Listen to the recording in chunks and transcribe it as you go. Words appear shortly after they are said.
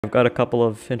I've got a couple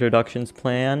of introductions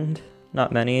planned.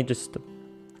 Not many, just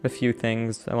a few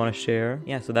things I want to share.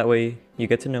 Yeah, so that way you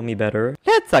get to know me better.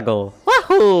 Let's go!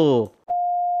 Wahoo!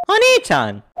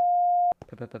 Honey-chan!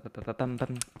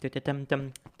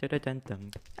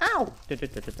 Ow!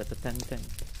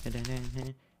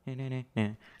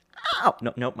 Ow!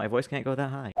 No, no, my voice can't go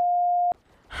that high.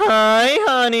 Hi,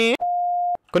 honey!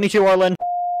 Konnichiwa, Arlen.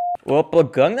 Oppa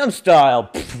Gangnam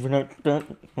Style!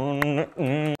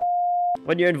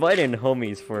 When you're inviting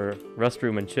homies for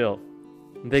restroom and chill,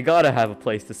 they gotta have a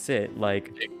place to sit,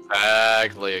 like...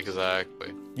 Exactly.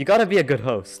 You gotta be a good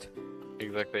host.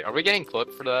 Exactly. Are we getting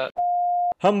clipped for that?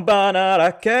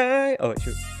 Hambanarake! Oh,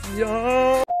 shoot.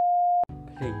 Yo!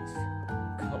 Please,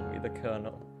 call me the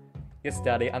Colonel. Yes,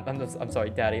 Daddy. I'm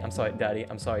sorry, Daddy. I'm sorry, Daddy.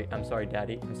 I'm sorry,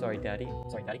 Daddy. I'm sorry, Daddy.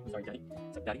 Sorry, Daddy. Sorry, Daddy.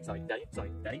 Sorry, Daddy. Sorry, Daddy. Sorry,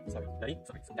 Daddy. Sorry, Daddy.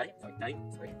 Sorry, Daddy. Sorry, Daddy.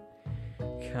 Sorry.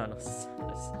 Colonel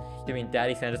Sanders. You mean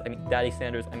Daddy Sanders? I mean Daddy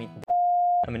Sanders. I mean...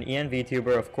 I'm an EN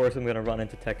VTuber. Of course I'm gonna run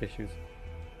into tech issues.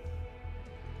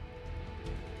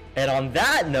 And on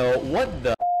that note, what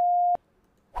the...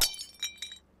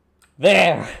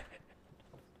 There!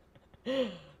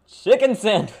 Chicken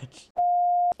sandwich!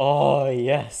 Oh,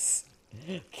 yes!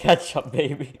 Ketchup,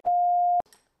 baby!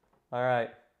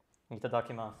 Alright,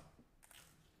 itadakimasu.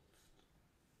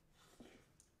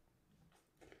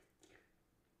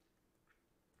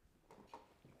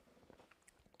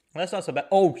 That's not so bad.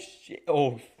 Oh, shit.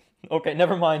 Oh, okay,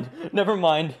 never mind. Never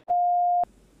mind.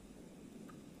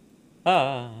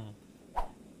 Ah.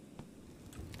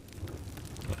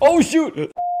 Oh,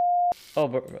 shoot! Oh,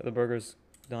 the burger's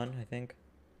done, I think.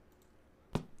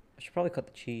 I should probably cut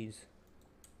the cheese.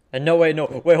 And no, wait,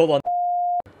 no. Wait, hold on.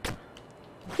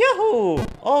 Yahoo!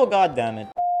 Oh, god damn it.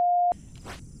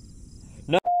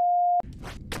 No.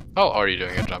 How are you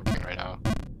doing a jump king right now?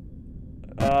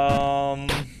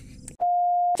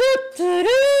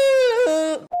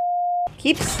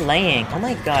 Keep slaying. Oh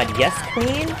my god, yes,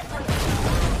 queen?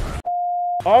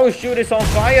 Oh shoot, it's on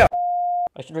fire!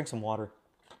 I should drink some water.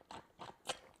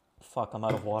 Fuck, I'm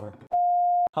out of water.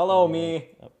 Hello,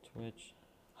 me. Up Twitch.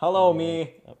 Hello,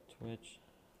 me. Up Twitch.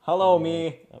 Hello,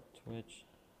 me. Up Twitch.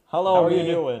 Hello, how are you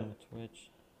doing? Twitch.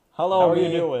 Hello, how are you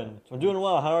doing? I'm doing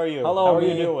well, how are you? Hello, how are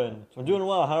you doing? I'm doing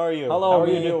well, how are you? Hello, how are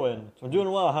you doing? I'm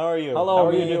doing well, how are you? Hello, how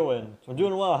are you doing? I'm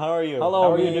doing well, how are you? Hello,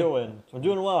 how are you doing? I'm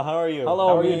doing well, how are you? Hello,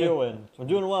 how are you doing? I'm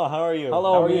doing well, how are you?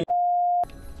 Hello, how are you?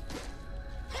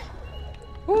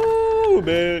 Woo,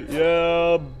 baby,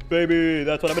 yeah, baby,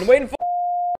 that's what I've been waiting for.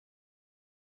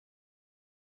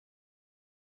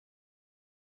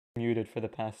 Muted for the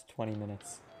past 20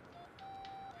 minutes.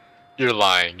 You're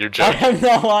lying. You're joking. I'm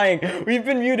not lying. We've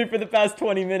been muted for the past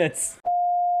 20 minutes.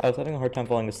 I was having a hard time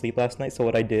falling asleep last night, so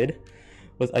what I did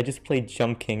was I just played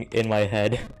Jump King in my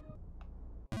head.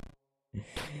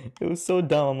 It was so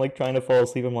dumb. I'm like trying to fall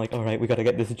asleep. I'm like, alright, we gotta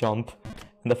get this jump.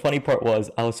 And the funny part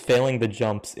was, I was failing the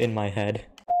jumps in my head.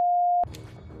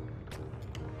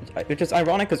 Which is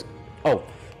ironic because... Oh,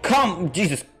 come!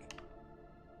 Jesus!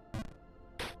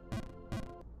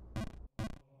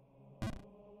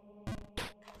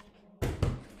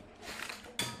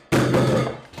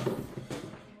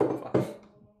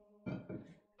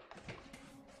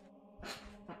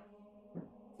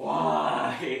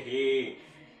 Why?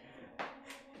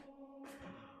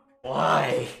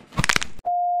 Why?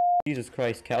 Jesus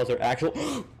Christ, cows are actual-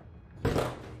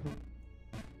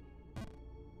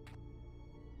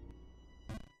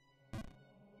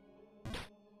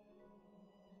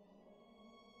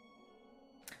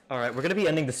 Alright, we're gonna be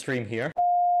ending the stream here.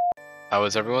 How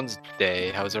was everyone's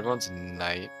day? How was everyone's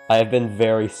night? I have been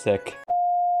very sick.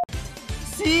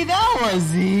 See, that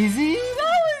was easy!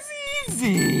 That was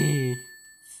easy!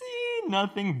 See,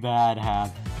 nothing bad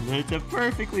happened. It's a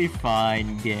perfectly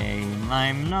fine game.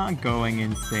 I'm not going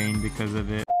insane because of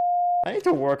it. I need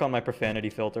to work on my profanity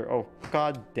filter. Oh,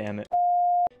 god damn it.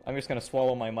 I'm just gonna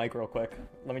swallow my mic real quick.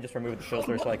 Let me just remove the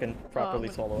filter so I can properly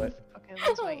swallow it. Okay,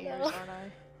 that's my ears, aren't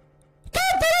I?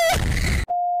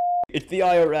 It's the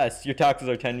IRS. Your taxes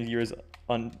are 10 years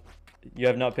on... You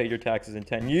have not paid your taxes in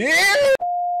 10 years!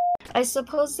 I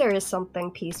suppose there is something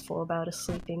peaceful about a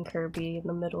sleeping Kirby in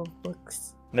the middle of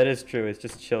books. That is true. It's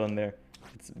just chilling there.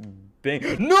 It's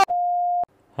big. No!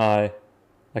 Hi.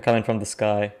 I come in from the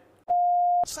sky.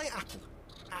 Say Apple.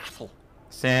 Apple.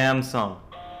 Samsung.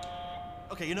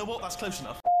 Okay, you know what? That's close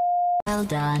enough. Well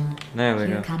done. There we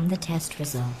Here go. come the test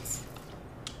results.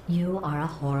 You are a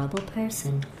horrible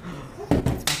person.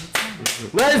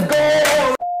 Let's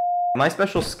go! My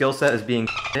special skill set is being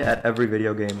at every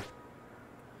video game.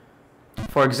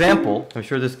 For example, I'm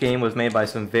sure this game was made by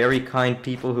some very kind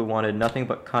people who wanted nothing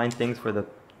but kind things for the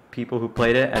people who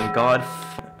played it, and God.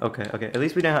 Okay, okay. At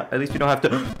least we don't have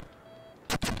to.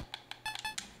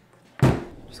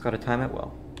 Just gotta time it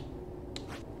well.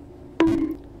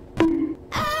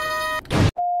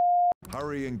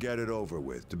 Hurry and get it over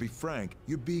with. To be frank,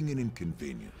 you're being an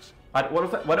inconvenience.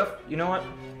 What if, you know what?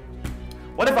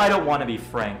 What if I don't want to be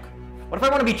Frank? What if I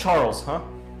want to be Charles, huh?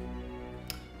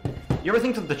 You ever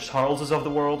think of the Charleses of the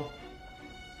world?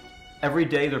 Every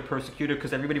day they're persecuted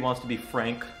because everybody wants to be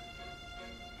Frank.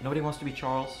 Nobody wants to be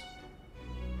Charles.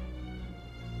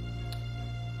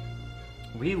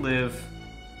 We live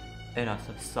in a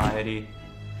society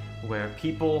where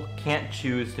people can't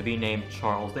choose to be named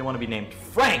Charles. They want to be named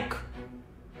Frank!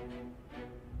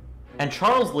 And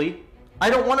Charles Lee, I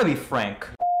don't want to be Frank.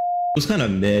 It was kind of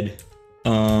mid.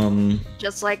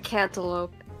 Just like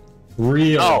Cantaloupe.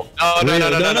 Real. Oh, no.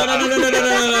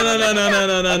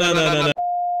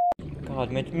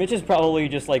 God, Mitch is probably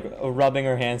just like rubbing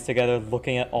her hands together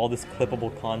looking at all this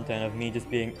clippable content of me just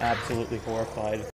being absolutely horrified.